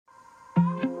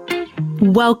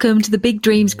Welcome to the Big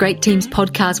Dreams, Great Teams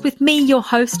podcast with me, your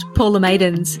host, Paula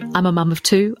Maidens. I'm a mum of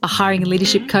two, a hiring and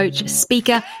leadership coach,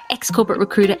 speaker, ex-corporate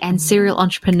recruiter, and serial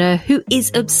entrepreneur who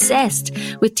is obsessed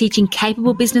with teaching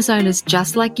capable business owners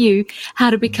just like you how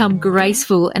to become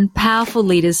graceful and powerful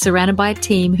leaders surrounded by a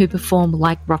team who perform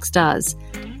like rock stars.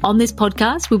 On this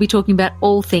podcast, we'll be talking about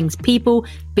all things people,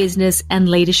 business, and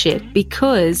leadership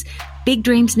because big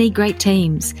dreams need great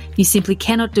teams. You simply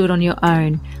cannot do it on your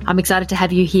own. I'm excited to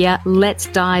have you here. Let's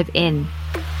dive in.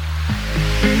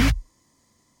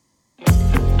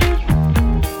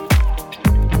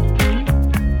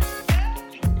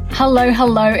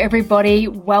 Hello, everybody.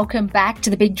 Welcome back to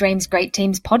the Big Dreams, Great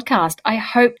Teams podcast. I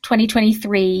hope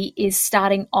 2023 is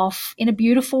starting off in a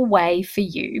beautiful way for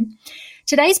you.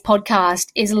 Today's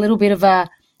podcast is a little bit of a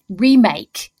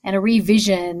remake and a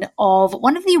revision of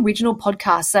one of the original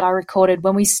podcasts that I recorded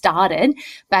when we started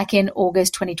back in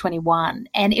August 2021.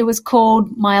 And it was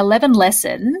called My 11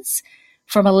 Lessons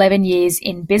from 11 Years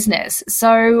in Business.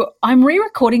 So I'm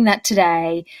re-recording that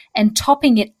today and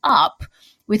topping it up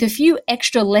with a few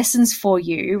extra lessons for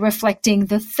you, reflecting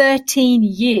the 13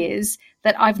 years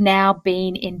that I've now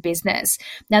been in business.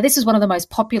 Now, this is one of the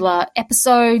most popular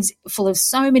episodes, full of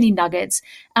so many nuggets,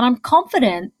 and I'm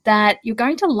confident that you're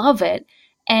going to love it.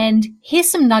 And here's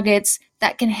some nuggets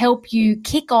that can help you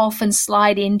kick off and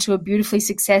slide into a beautifully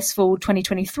successful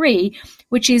 2023,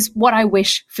 which is what I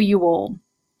wish for you all.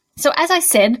 So as I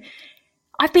said,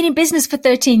 I've been in business for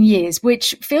 13 years,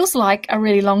 which feels like a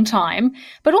really long time,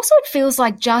 but also it feels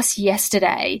like just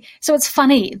yesterday. So it's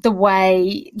funny the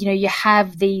way, you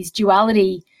have these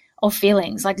duality of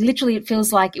feelings. Like literally it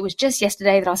feels like it was just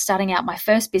yesterday that I was starting out my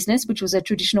first business, which was a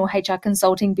traditional HR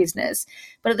consulting business.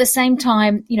 But at the same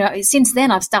time, since then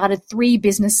I've started 3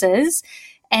 businesses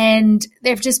and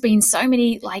there've just been so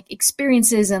many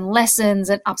experiences and lessons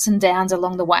and ups and downs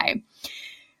along the way.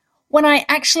 When I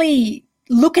actually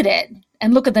look at it,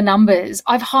 and look at the numbers,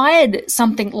 I've hired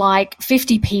something like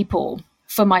 50 people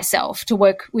for myself to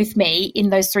work with me in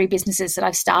those 3 businesses that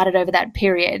I've started over that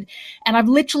period. And I've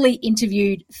literally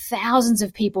interviewed thousands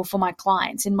of people for my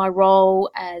clients in my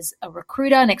role as a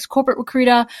recruiter, an ex-corporate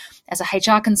recruiter, as a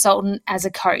HR consultant, as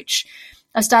a coach.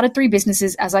 I've started 3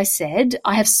 businesses, as I said.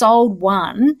 I have sold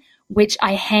one, which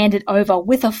I handed over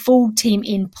with a full team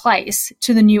in place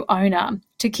to the new owner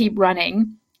to keep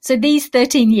running. So these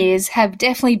 13 years have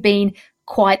definitely been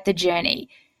quite the journey.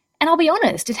 And I'll be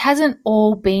honest, it hasn't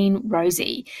all been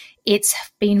rosy. It's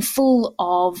been full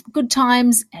of good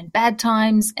times and bad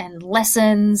times and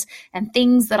lessons and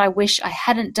things that I wish I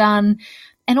hadn't done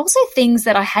and also things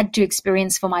that I had to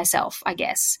experience for myself, I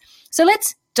guess. So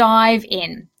let's dive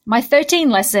in. My 13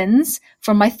 lessons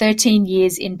from my 13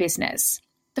 years in business.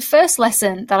 The first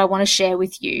lesson that I want to share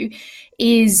with you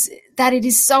is that it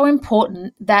is so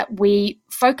important that we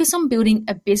focus on building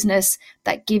a business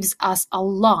that gives us a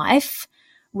life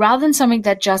rather than something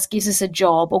that just gives us a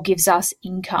job or gives us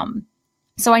income.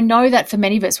 So I know that for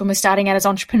many of us, when we're starting out as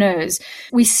entrepreneurs,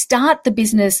 we start the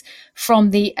business from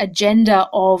the agenda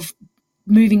of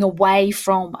moving away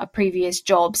from a previous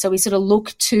job. So we sort of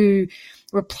look to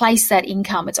replace that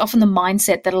income. It's often the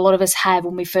mindset that a lot of us have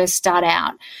when we first start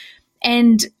out.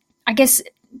 And I guess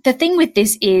the thing with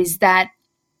this is that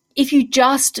if you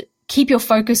just keep your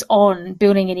focus on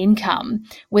building an income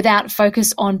without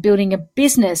focus on building a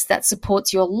business that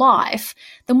supports your life,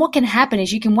 then what can happen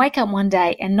is you can wake up one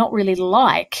day and not really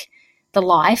like the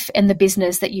life and the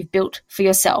business that you've built for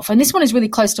yourself. And this one is really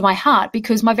close to my heart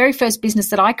because my very first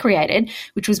business that I created,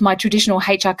 which was my traditional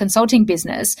HR consulting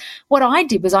business, what I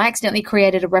did was I accidentally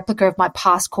created a replica of my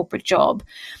past corporate job.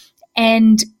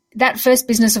 And that first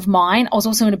business of mine, I was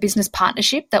also in a business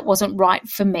partnership that wasn't right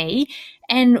for me.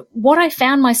 And what I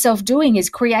found myself doing is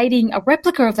creating a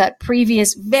replica of that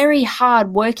previous very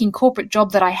hard working corporate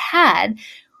job that I had,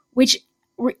 which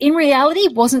in reality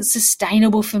wasn't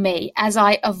sustainable for me as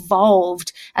I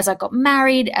evolved, as I got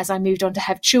married, as I moved on to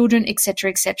have children, etc.,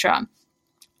 etc.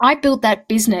 I built that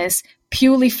business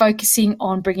purely focusing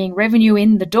on bringing revenue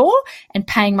in the door and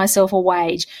paying myself a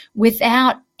wage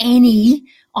without any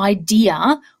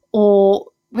idea or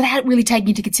without really taking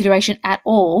into consideration at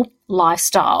all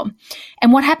lifestyle.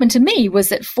 And what happened to me was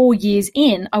that 4 years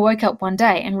in, I woke up one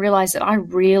day and realized that I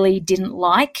really didn't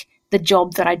like the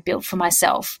job that I'd built for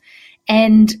myself.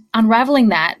 And unraveling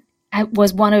that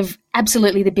was one of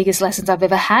absolutely the biggest lessons I've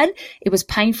ever had. It was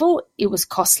painful. It was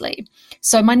costly.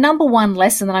 So my number one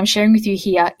lesson that I'm sharing with you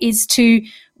here is to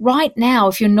right now,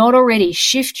 if you're not already,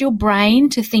 shift your brain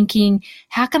to thinking,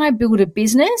 how can I build a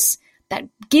business that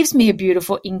gives me a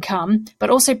beautiful income, but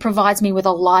also provides me with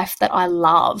a life that I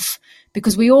love?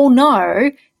 Because we all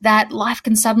know that life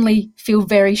can suddenly feel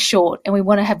very short and we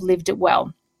want to have lived it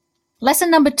well.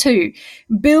 Lesson number 2,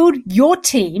 build your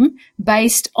team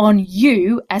based on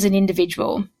you as an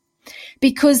individual.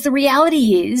 Because the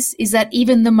reality is that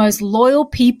even the most loyal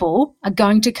people are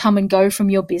going to come and go from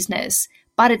your business,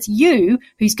 but it's you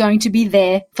who's going to be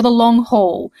there for the long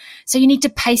haul. So you need to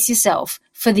pace yourself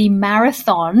for the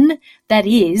marathon that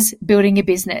is building a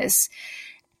business.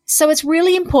 So it's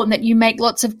really important that you make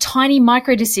lots of tiny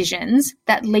micro decisions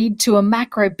that lead to a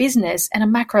macro business and a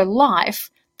macro life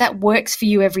that works for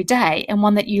you every day and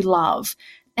one that you love.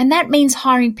 And that means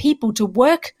hiring people to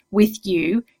work with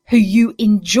you who you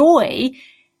enjoy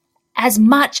as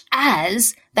much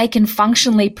as they can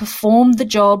functionally perform the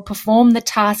job, perform the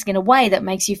task in a way that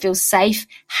makes you feel safe,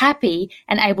 happy,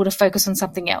 and able to focus on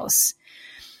something else.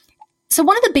 So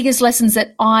one of the biggest lessons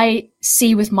that I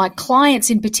see with my clients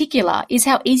in particular is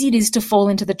how easy it is to fall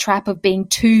into the trap of being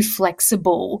too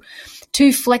flexible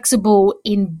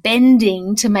in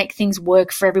bending to make things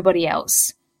work for everybody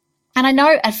else. And I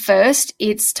know at first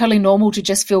it's totally normal to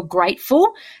just feel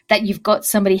grateful that you've got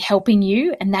somebody helping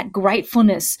you, and that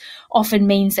gratefulness often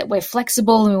means that we're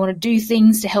flexible and we want to do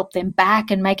things to help them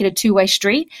back and make it a two-way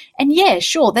street. And yeah,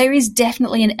 sure, there is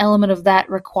definitely an element of that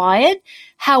required.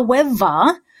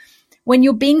 However, when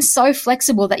you're being so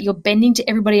flexible that you're bending to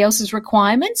everybody else's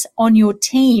requirements on your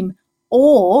team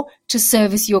or to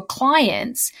service your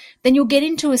clients, then you'll get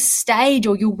into a stage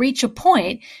or you'll reach a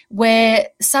point where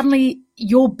suddenly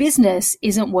your business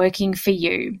isn't working for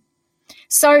you.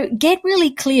 So get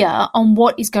really clear on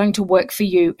what is going to work for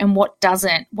you and what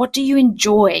doesn't. What do you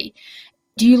enjoy?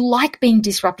 Do you like being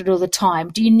disrupted all the time?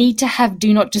 Do you need to have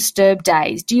do not disturb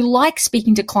days? Do you like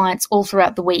speaking to clients all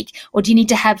throughout the week? Or do you need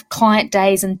to have client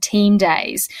days and team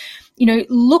days?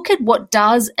 Look at what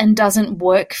does and doesn't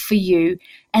work for you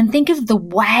and think of the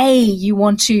way you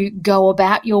want to go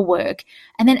about your work.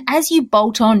 And then as you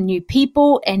bolt on new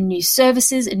people and new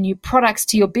services and new products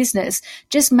to your business,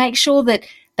 just make sure that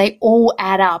they all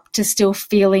add up to still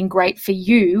feeling great for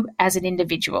you as an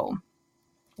individual.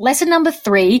 Lesson number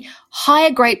 3,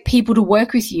 hire great people to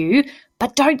work with you,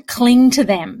 but don't cling to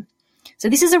them. So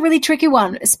this is a really tricky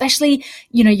one, especially,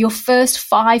 your first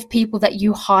 5 people that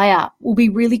you hire will be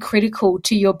really critical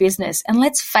to your business. And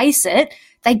let's face it,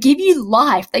 they give you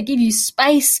life, they give you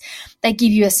space, they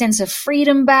give you a sense of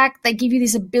freedom back, they give you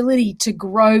this ability to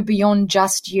grow beyond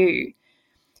just you.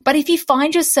 But if you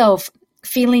find yourself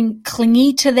feeling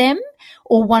clingy to them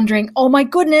or wondering, oh my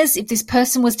goodness, if this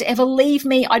person was to ever leave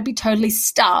me, I'd be totally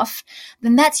stuffed,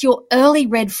 then that's your early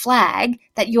red flag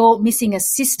that you're missing a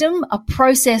system, a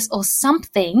process, or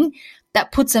something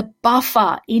that puts a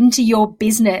buffer into your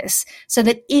business so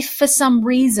that if for some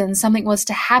reason something was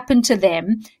to happen to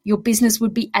them, your business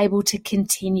would be able to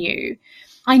continue.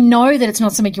 I know that it's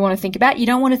not something you want to think about. You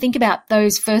don't want to think about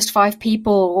those first 5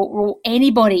 people or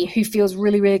anybody who feels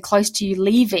really, really close to you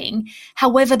leaving.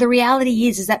 However, the reality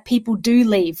is that people do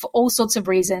leave for all sorts of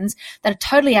reasons that are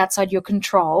totally outside your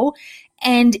control.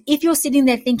 And if you're sitting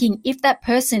there thinking, if that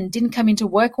person didn't come into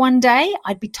work one day,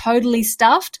 I'd be totally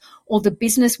stuffed, or the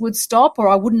business would stop, or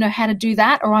I wouldn't know how to do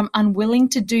that, or I'm unwilling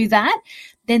to do that,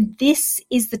 then this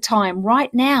is the time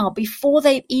right now, before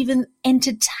they've even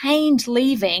entertained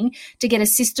leaving, to get a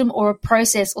system or a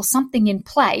process or something in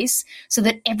place so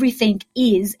that everything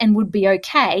is and would be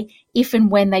okay if and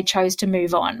when they chose to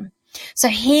move on. So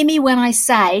hear me when I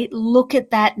say, look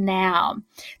at that now.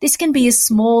 This can be as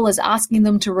small as asking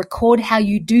them to record how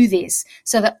you do this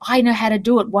so that I know how to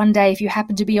do it one day if you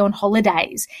happen to be on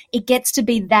holidays. It gets to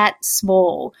be that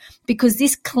small because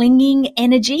this clinging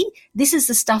energy, this is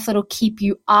the stuff that'll keep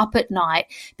you up at night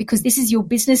because this is your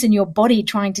business and your body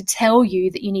trying to tell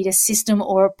you that you need a system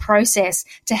or a process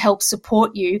to help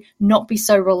support you, not be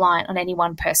so reliant on any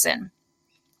one person.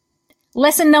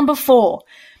 Lesson number 4.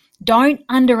 Don't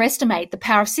underestimate the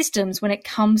power of systems when it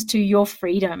comes to your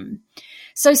freedom.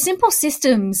 So simple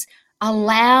systems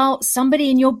allow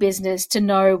somebody in your business to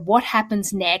know what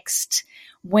happens next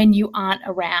when you aren't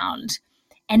around.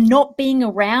 And not being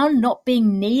around, not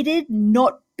being needed,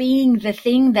 not being the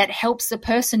thing that helps the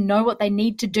person know what they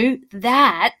need to do,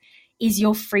 that is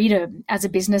your freedom as a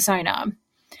business owner.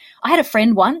 I had a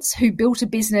friend once who built a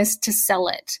business to sell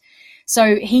it.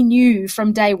 So he knew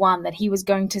from day one that he was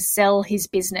going to sell his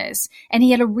business, and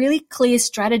he had a really clear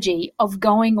strategy of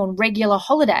going on regular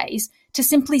holidays to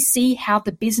simply see how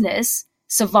the business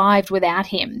survived without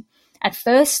him. At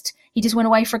first, he just went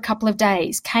away for a couple of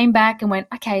days, came back and went,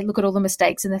 okay, look at all the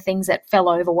mistakes and the things that fell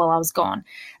over while I was gone.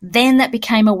 Then that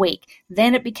became a week.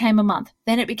 Then it became a month.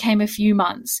 Then it became a few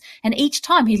months. And each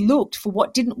time he looked for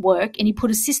what didn't work and he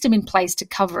put a system in place to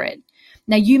cover it.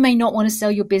 Now, you may not want to sell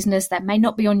your business. That may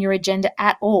not be on your agenda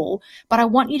at all, but I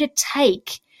want you to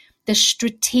take the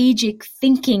strategic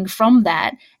thinking from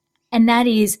that, and that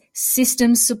is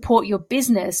systems support your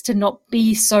business to not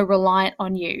be so reliant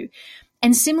on you.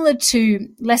 And similar to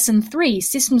lesson 3,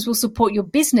 systems will support your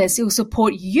business. It will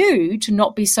support you to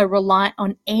not be so reliant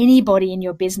on anybody in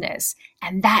your business.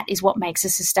 And that is what makes a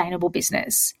sustainable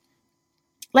business.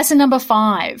 Lesson number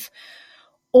 5,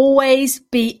 always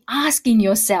be asking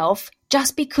yourself,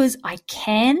 just because I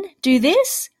can do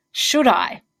this, should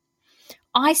I?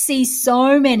 I see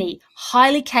so many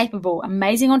highly capable,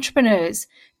 amazing entrepreneurs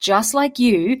just like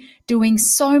you doing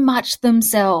so much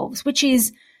themselves, which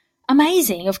is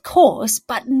amazing, of course,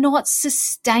 but not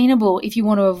sustainable if you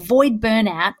want to avoid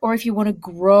burnout or if you want to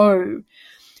grow.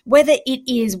 Whether it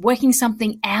is working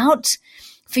something out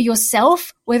for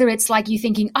yourself, whether it's like you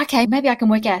thinking, okay, maybe I can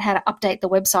work out how to update the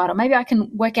website, or maybe I can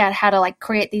work out how to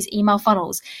create these email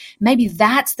funnels. Maybe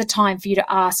that's the time for you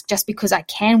to ask, just because I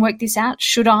can work this out,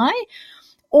 should I?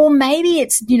 Or maybe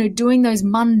it's, doing those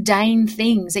mundane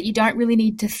things that you don't really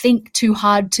need to think too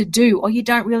hard to do, or you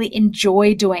don't really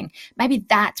enjoy doing. Maybe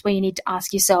that's where you need to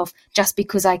ask yourself, just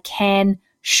because I can,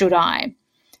 should I?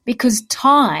 Because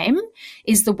time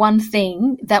is the one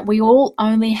thing that we all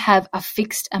only have a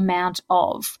fixed amount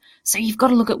of. So you've got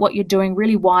to look at what you're doing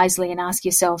really wisely and ask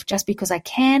yourself, just because I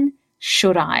can,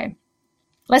 should I?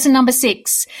 Lesson number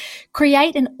 6,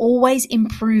 create an always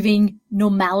improving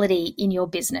normality in your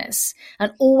business,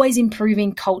 an always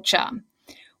improving culture.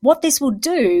 What this will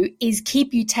do is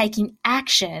keep you taking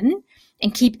action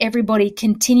and keep everybody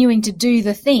continuing to do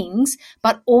the things,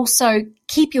 but also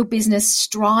keep your business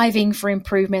striving for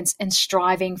improvements and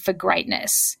striving for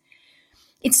greatness.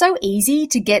 It's so easy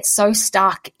to get so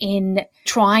stuck in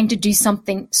trying to do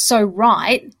something so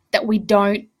right that we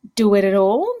don't do it at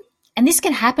all. And this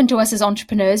can happen to us as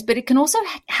entrepreneurs, but it can also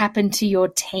happen to your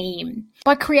team.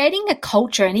 By creating a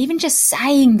culture and even just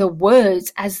saying the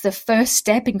words as the first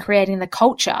step in creating the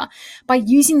culture, by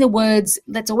using the words,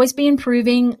 let's always be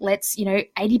improving, let's,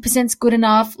 80% is good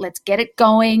enough, let's get it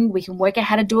going, we can work out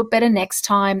how to do it better next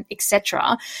time,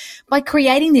 etc. By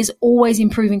creating this always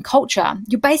improving culture,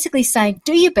 you're basically saying,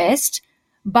 do your best,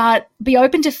 but be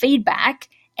open to feedback.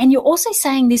 And you're also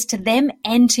saying this to them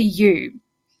and to you.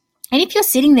 And if you're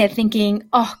sitting there thinking,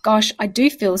 oh gosh, I do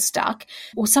feel stuck,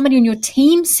 or somebody on your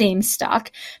team seems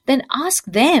stuck, then ask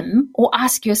them or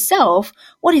ask yourself,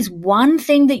 what is one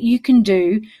thing that you can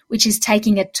do which is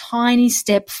taking a tiny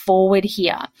step forward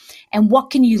here? And what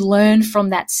can you learn from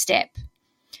that step?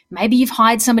 Maybe you've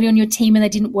hired somebody on your team and they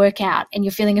didn't work out and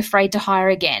you're feeling afraid to hire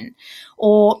again.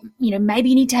 Or, maybe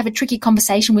you need to have a tricky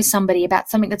conversation with somebody about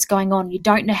something that's going on. You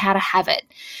don't know how to have it.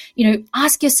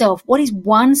 Ask yourself, what is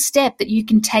one step that you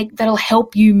can take that'll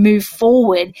help you move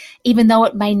forward, even though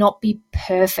it may not be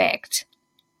perfect?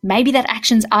 Maybe that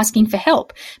action's asking for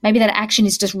help. Maybe that action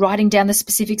is just writing down the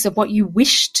specifics of what you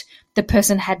wished the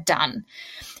person had done.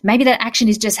 Maybe that action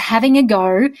is just having a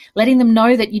go, letting them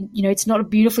know that it's not a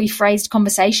beautifully phrased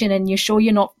conversation and you're sure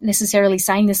you're not necessarily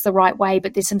saying this the right way,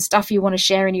 but there's some stuff you want to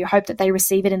share and you hope that they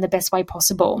receive it in the best way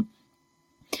possible.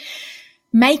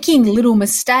 Making little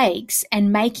mistakes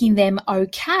and making them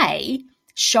okay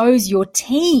shows your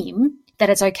team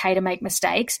that it's okay to make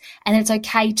mistakes and it's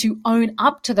okay to own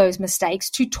up to those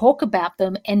mistakes, to talk about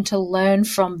them and to learn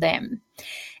from them.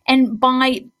 And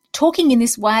by talking in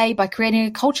this way, by creating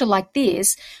a culture like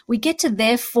this, we get to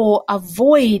therefore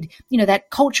avoid, that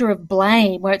culture of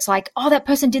blame where it's like, oh, that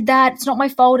person did that, it's not my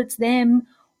fault, it's them,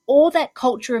 or that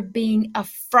culture of being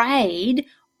afraid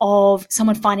of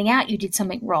someone finding out you did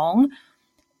something wrong.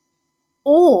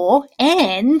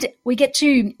 And we get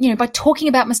to, by talking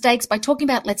about mistakes, by talking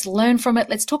about let's learn from it,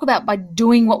 let's talk about by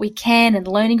doing what we can and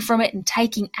learning from it and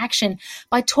taking action.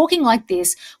 By talking like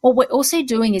this, what we're also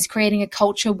doing is creating a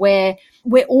culture where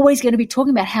we're always going to be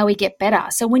talking about how we get better.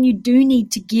 So when you do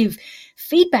need to give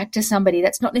feedback to somebody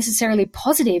that's not necessarily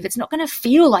positive, it's not going to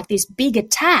feel like this big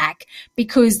attack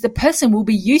because the person will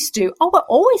be used to, we're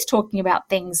always talking about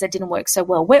things that didn't work so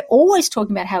well. We're always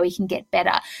talking about how we can get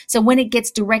better. So when it gets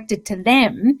directed to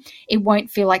them, it won't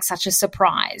feel like such a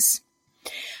surprise.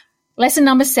 Lesson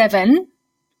number 7,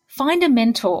 find a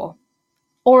mentor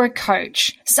or a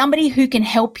coach, somebody who can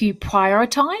help you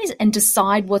prioritize and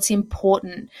decide what's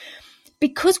important.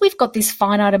 Because we've got this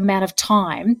finite amount of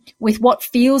time with what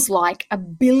feels like a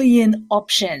billion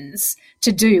options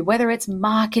to do, whether it's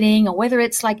marketing or whether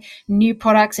it's like new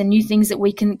products and new things that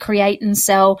we can create and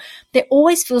sell, there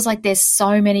always feels like there's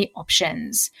so many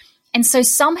options. And so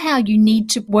somehow you need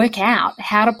to work out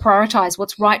how to prioritize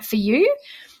what's right for you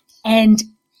and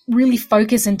really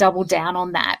focus and double down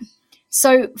on that.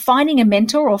 So finding a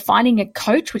mentor or finding a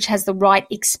coach which has the right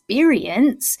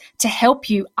experience to help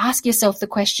you ask yourself the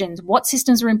questions: what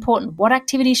systems are important? What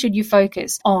activities should you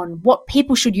focus on? What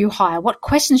people should you hire? What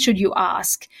questions should you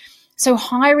ask? So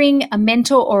hiring a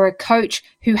mentor or a coach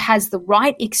who has the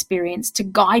right experience to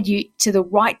guide you to the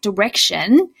right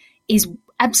direction is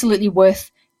absolutely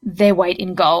worth their weight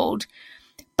in gold.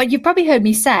 But you've probably heard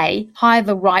me say, hire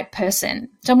the right person.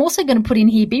 So I'm also going to put in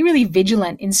here, be really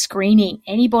vigilant in screening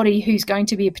anybody who's going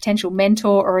to be a potential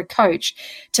mentor or a coach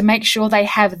to make sure they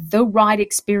have the right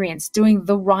experience, doing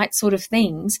the right sort of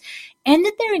things, and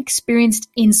that they're experienced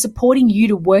in supporting you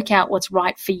to work out what's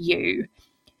right for you.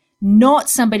 Not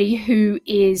somebody who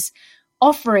is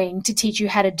offering to teach you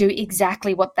how to do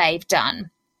exactly what they've done.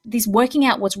 This working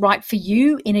out what's right for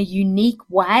you in a unique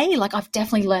way, like I've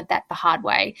definitely learned that the hard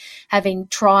way, having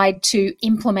tried to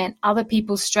implement other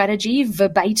people's strategy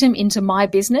verbatim into my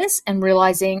business and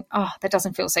realizing, that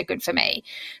doesn't feel so good for me.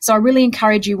 So I really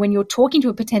encourage you, when you're talking to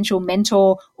a potential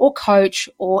mentor or coach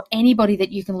or anybody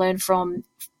that you can learn from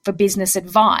for business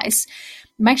advice,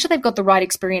 make sure they've got the right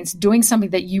experience doing something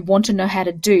that you want to know how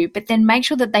to do, but then make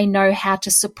sure that they know how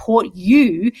to support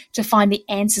you to find the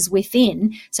answers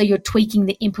within, so you're tweaking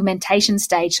the implementation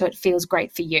stage so it feels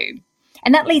great for you.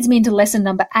 And that leads me into lesson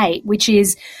number 8, which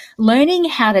is learning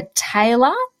how to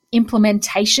tailor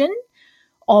implementation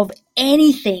of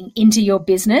anything into your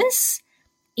business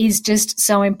is just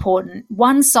so important.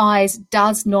 One size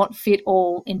does not fit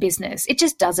all in business. It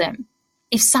just doesn't.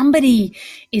 If somebody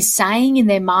is saying in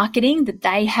their marketing that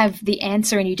they have the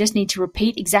answer and you just need to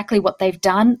repeat exactly what they've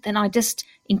done, then I just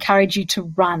encourage you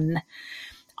to run.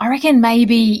 I reckon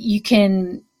maybe you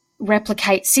can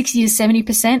replicate 60 to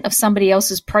 70% of somebody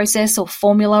else's process or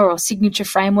formula or signature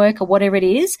framework or whatever it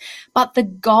is, but the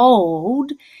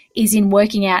gold is in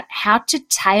working out how to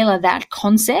tailor that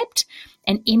concept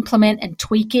and implement and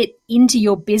tweak it into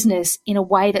your business in a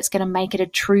way that's going to make it a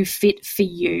true fit for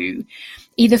you,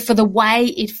 either for the way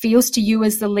it feels to you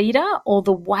as the leader, or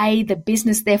the way the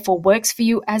business therefore works for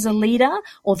you as a leader,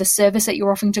 or the service that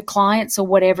you're offering to clients, or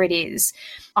whatever it is.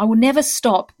 I will never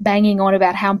stop banging on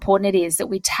about how important it is that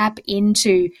we tap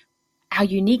into our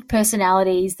unique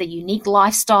personalities, the unique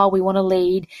lifestyle we want to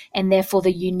lead, and therefore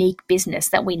the unique business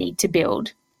that we need to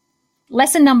build.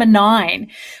 Lesson number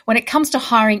 9, when it comes to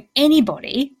hiring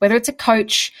anybody, whether it's a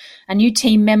coach, a new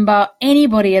team member,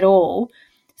 anybody at all,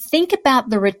 think about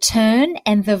the return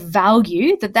and the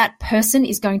value that that person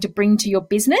is going to bring to your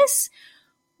business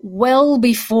well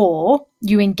before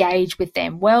you engage with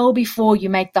them, well before you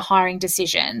make the hiring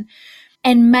decision.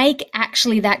 And make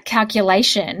actually that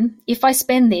calculation. If I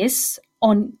spend this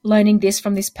on learning this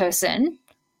from this person,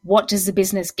 what does the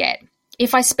business get?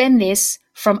 If I spend this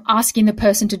from asking the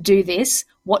person to do this,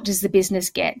 what does the business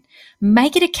get?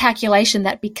 Make it a calculation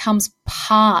that becomes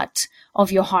part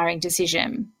of your hiring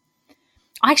decision.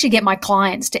 I actually get my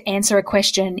clients to answer a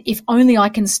question: if only I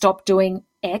can stop doing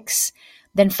X,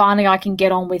 then finally I can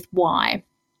get on with Y.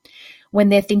 When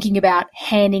they're thinking about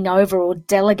handing over or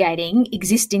delegating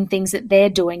existing things that they're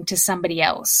doing to somebody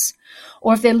else.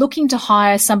 Or if they're looking to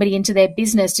hire somebody into their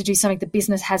business to do something the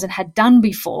business hasn't had done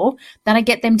before, then I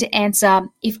get them to answer,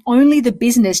 if only the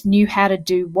business knew how to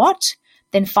do what,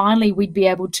 then finally we'd be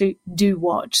able to do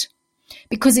what.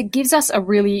 Because it gives us a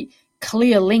really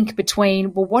clear link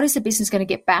between, well, what is the business going to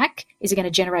get back? Is it going to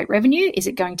generate revenue? Is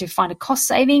it going to find a cost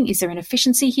saving? Is there an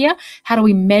efficiency here? How do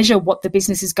we measure what the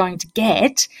business is going to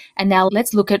get? And now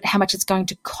let's look at how much it's going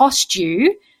to cost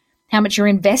you, how much you're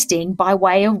investing by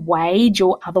way of wage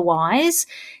or otherwise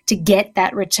to get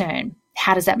that return.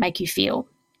 How does that make you feel?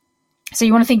 So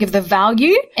you want to think of the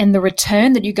value and the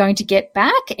return that you're going to get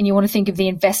back, and you want to think of the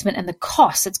investment and the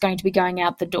cost that's going to be going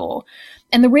out the door.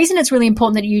 And the reason it's really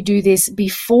important that you do this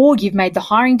before you've made the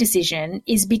hiring decision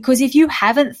is because if you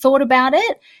haven't thought about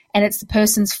it and it's the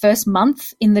person's first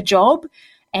month in the job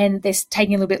and they're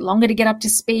taking a little bit longer to get up to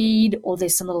speed, or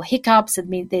there's some little hiccups,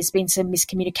 and there's been some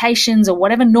miscommunications or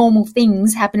whatever normal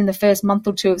things happen in the first month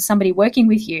or two of somebody working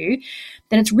with you,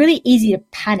 then it's really easy to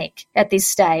panic at this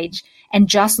stage and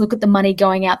just look at the money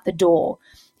going out the door.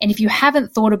 And if you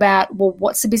haven't thought about, well,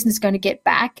 what's the business going to get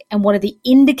back, and what are the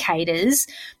indicators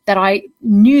that I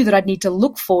knew that I'd need to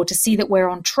look for to see that we're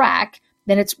on track,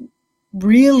 then it's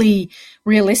really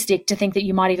realistic to think that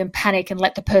you might even panic and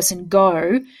let the person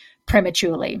go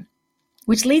prematurely.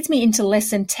 Which leads me into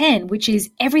lesson 10, which is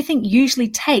everything usually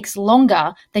takes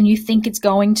longer than you think it's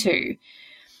going to.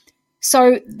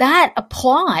 So that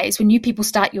applies when new people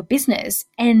start your business.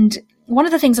 And one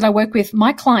of the things that I work with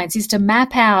my clients is to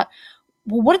map out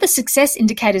well, what are the success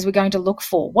indicators we're going to look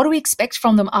for? What do we expect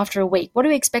from them after a week? What do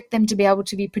we expect them to be able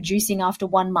to be producing after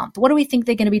 1 month? What do we think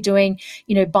they're going to be doing,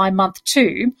 by month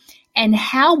 2? And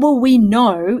how will we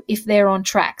know if they're on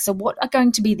track? So what are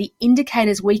going to be the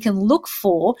indicators we can look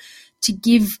for to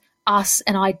give us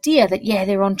an idea that, yeah,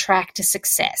 they're on track to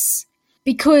success?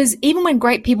 Because even when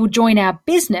great people join our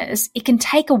business, it can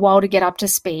take a while to get up to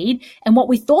speed. And what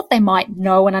we thought they might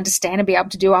know and understand and be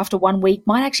able to do after 1 week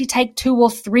might actually take 2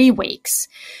 or 3 weeks.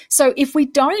 So if we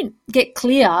don't get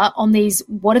clear on these,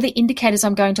 what are the indicators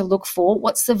I'm going to look for?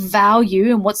 What's the value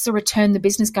and what's the return the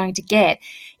business going to get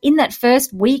in that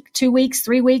first week, 2 weeks,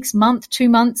 3 weeks, month, 2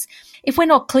 months? If we're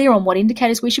not clear on what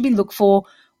indicators we should be look for,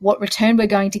 what return we're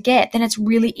going to get, then it's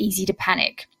really easy to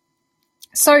panic.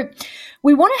 So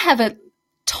we want to have a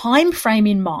time frame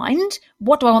in mind.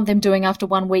 What do I want them doing after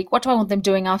 1 week? What do I want them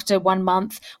doing after 1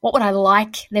 month? What would I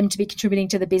like them to be contributing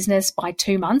to the business by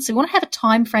 2 months? So we want to have a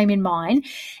time frame in mind,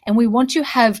 and we want to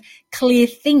have clear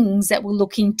things that we're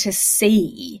looking to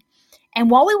see. And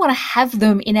while we want to have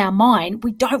them in our mind,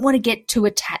 we don't want to get too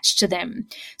attached to them.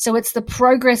 So it's the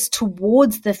progress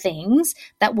towards the things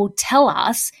that will tell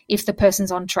us if the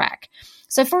person's on track.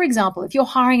 So for example, if you're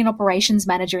hiring an operations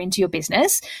manager into your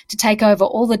business to take over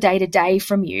all the day-to-day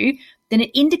from you, then an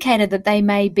indicator that they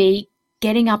may be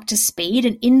getting up to speed,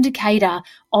 an indicator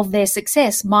of their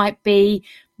success might be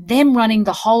them running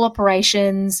the whole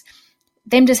operations,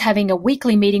 them just having a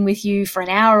weekly meeting with you for an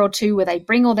hour or 2 where they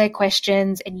bring all their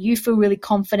questions and you feel really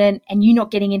confident and you not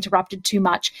getting interrupted too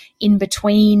much in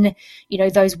between,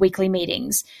 those weekly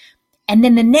meetings. And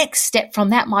then the next step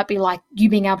from that might be like you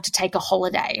being able to take a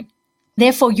holiday.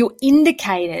 Therefore, your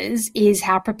indicators is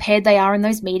how prepared they are in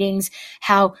those meetings,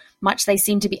 how much they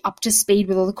seem to be up to speed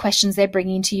with all the questions they're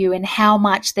bringing to you, and how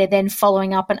much they're then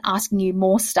following up and asking you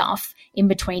more stuff in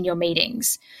between your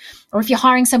meetings. Or if you're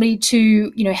hiring somebody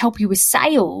to, help you with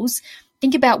sales,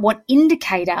 think about what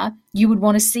indicator you would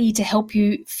want to see to help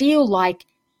you feel like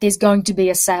there's going to be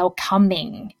a sale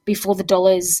coming before the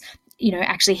dollars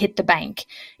actually hit the bank.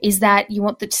 Is that you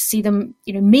want to see them,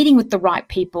 meeting with the right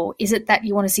people? Is it that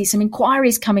you want to see some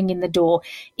inquiries coming in the door?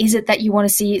 Is it that you want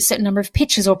to see a certain number of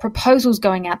pitches or proposals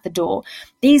going out the door?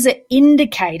 These are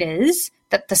indicators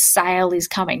that the sale is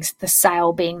coming, the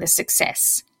sale being the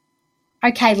success.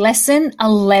 Okay, lesson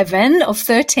 11 of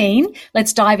 13.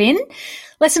 Let's dive in.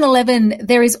 Lesson 11,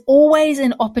 there is always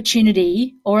an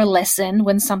opportunity or a lesson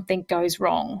when something goes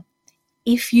wrong,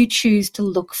 if you choose to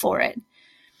look for it.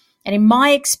 And in my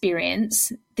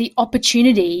experience, the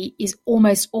opportunity is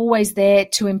almost always there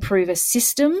to improve a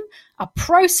system, a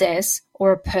process,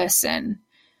 or a person.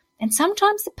 And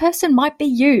sometimes the person might be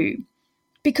you,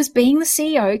 because being the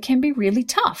CEO can be really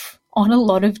tough on a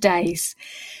lot of days.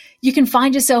 You can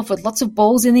find yourself with lots of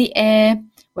balls in the air,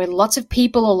 where lots of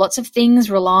people or lots of things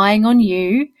relying on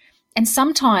you. And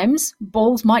sometimes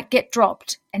balls might get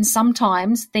dropped, and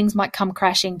sometimes things might come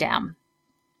crashing down.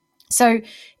 So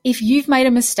if you've made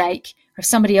a mistake, or if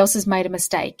somebody else has made a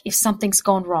mistake, if something's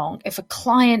gone wrong, if a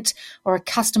client or a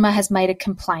customer has made a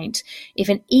complaint, if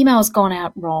an email's gone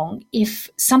out wrong, if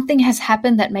something has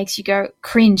happened that makes you go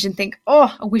cringe and think,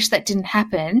 oh, I wish that didn't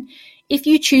happen, if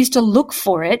you choose to look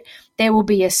for it, there will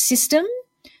be a system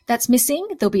that's missing,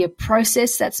 there'll be a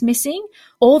process that's missing,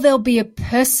 or there'll be a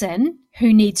person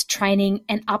who needs training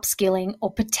and upskilling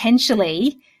or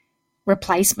potentially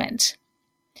replacement.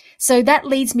 So that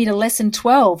leads me to lesson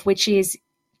 12, which is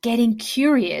getting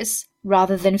curious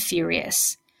rather than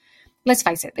furious. Let's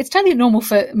face it, it's totally normal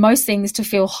for most things to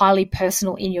feel highly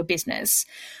personal in your business.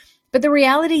 But the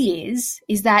reality is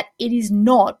that it is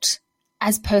not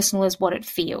as personal as what it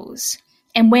feels.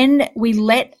 And when we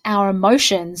let our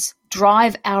emotions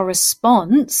drive our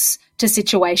response to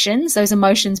situations, those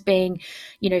emotions being,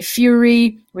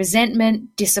 fury,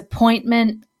 resentment,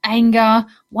 disappointment, anger,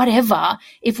 whatever,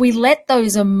 if we let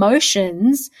those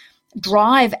emotions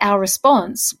drive our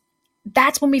response,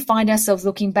 that's when we find ourselves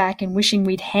looking back and wishing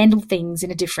we'd handled things in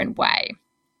a different way.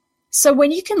 So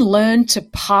when you can learn to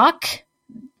park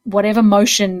whatever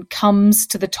emotion comes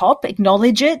to the top,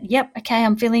 acknowledge it. Yep, okay,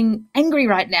 I'm feeling angry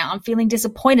right now. I'm feeling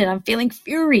disappointed. I'm feeling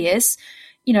furious.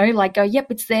 Go,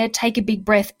 yep, it's there. Take a big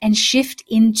breath and shift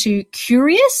into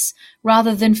curious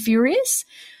rather than furious.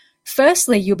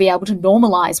 Firstly, you'll be able to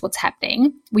normalize what's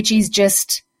happening, which is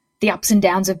just the ups and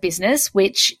downs of business,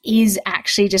 which is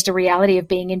actually just a reality of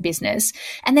being in business.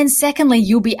 And then secondly,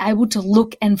 you'll be able to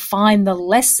look and find the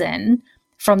lesson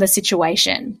from the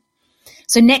situation.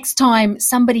 So next time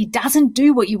somebody doesn't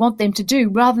do what you want them to do,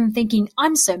 rather than thinking,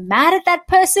 I'm so mad at that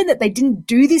person that they didn't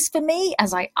do this for me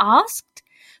as I asked,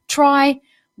 try,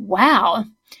 wow,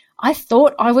 I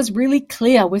thought I was really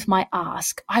clear with my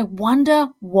ask. I wonder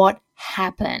what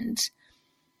happened?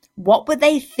 What were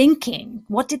they thinking?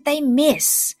 What did they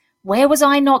miss? Where was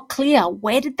I not clear?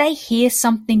 Where did they hear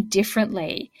something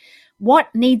differently?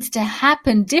 What needs to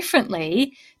happen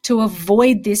differently to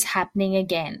avoid this happening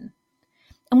again?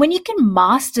 And when you can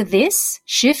master this,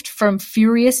 shift from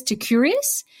furious to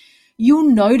curious,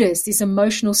 you'll notice this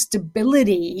emotional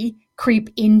stability creep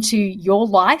into your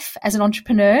life as an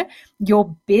entrepreneur,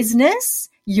 your business,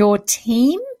 your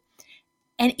team,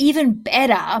 and even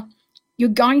better, you're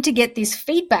going to get this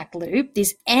feedback loop,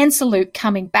 this answer loop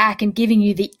coming back and giving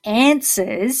you the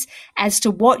answers as to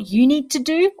what you need to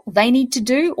do, or they need to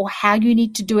do, or how you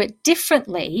need to do it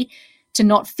differently to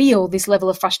not feel this level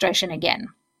of frustration again.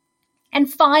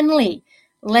 And finally,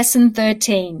 lesson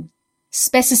 13,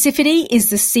 specificity is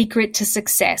the secret to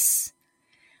success.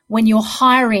 When you're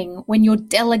hiring, when you're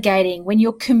delegating, when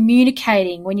you're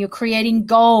communicating, when you're creating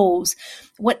goals,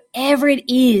 whatever it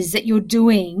is that you're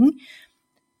doing,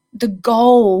 the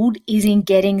gold is in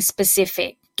getting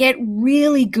specific. Get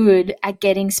really good at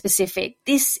getting specific.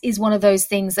 This is one of those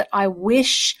things that I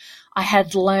wish I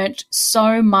had learnt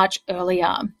so much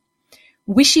earlier.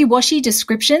 Wishy-washy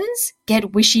descriptions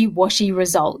get wishy-washy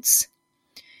results.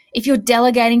 If you're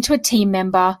delegating to a team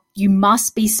member, you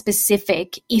must be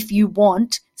specific if you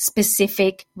want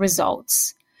specific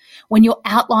results. When you're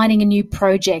outlining a new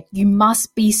project, you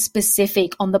must be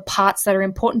specific on the parts that are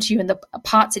important to you and the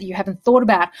parts that you haven't thought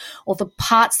about, or the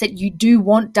parts that you do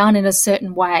want done in a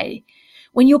certain way.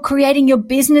 When you're creating your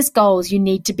business goals, you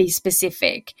need to be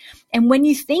specific. And when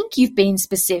you think you've been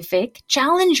specific,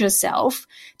 challenge yourself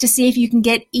to see if you can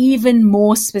get even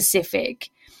more specific.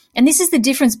 And this is the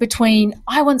difference between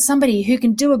I want somebody who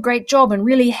can do a great job and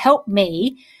really help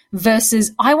me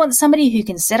versus I want somebody who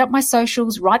can set up my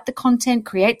socials, write the content,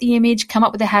 create the image, come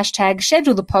up with a hashtag,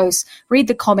 schedule the posts, read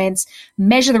the comments,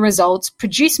 measure the results,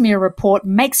 produce me a report,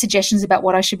 make suggestions about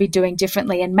what I should be doing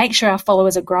differently, and make sure our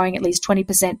followers are growing at least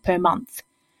 20% per month.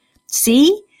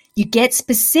 See? You get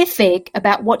specific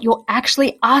about what you're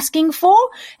actually asking for,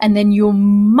 and then you're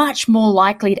much more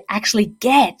likely to actually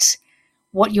get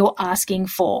what you're asking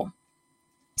for.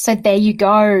 So there you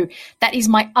go. That is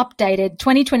my updated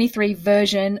 2023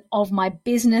 version of my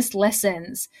business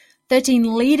lessons,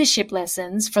 13 leadership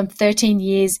lessons from 13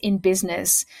 years in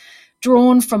business,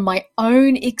 drawn from my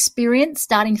own experience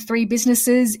starting 3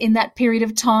 businesses in that period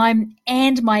of time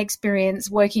and my experience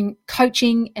working,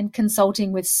 coaching and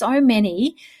consulting with so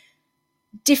many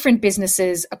different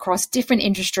businesses across different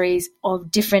industries of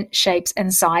different shapes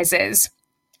and sizes.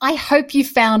 I hope you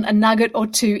found a nugget or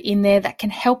two in there that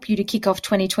can help you to kick off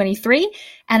 2023.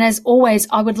 And as always,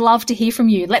 I would love to hear from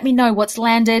you. Let me know what's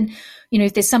landed. You know,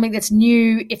 if there's something that's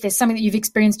new, if there's something that you've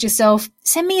experienced yourself,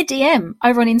 send me a DM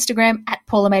over on Instagram at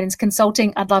Paula Maidens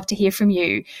Consulting. I'd love to hear from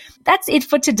you. That's it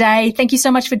for today. Thank you so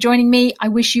much for joining me. I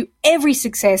wish you every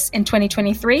success in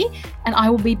 2023, and I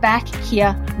will be back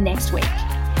here next week.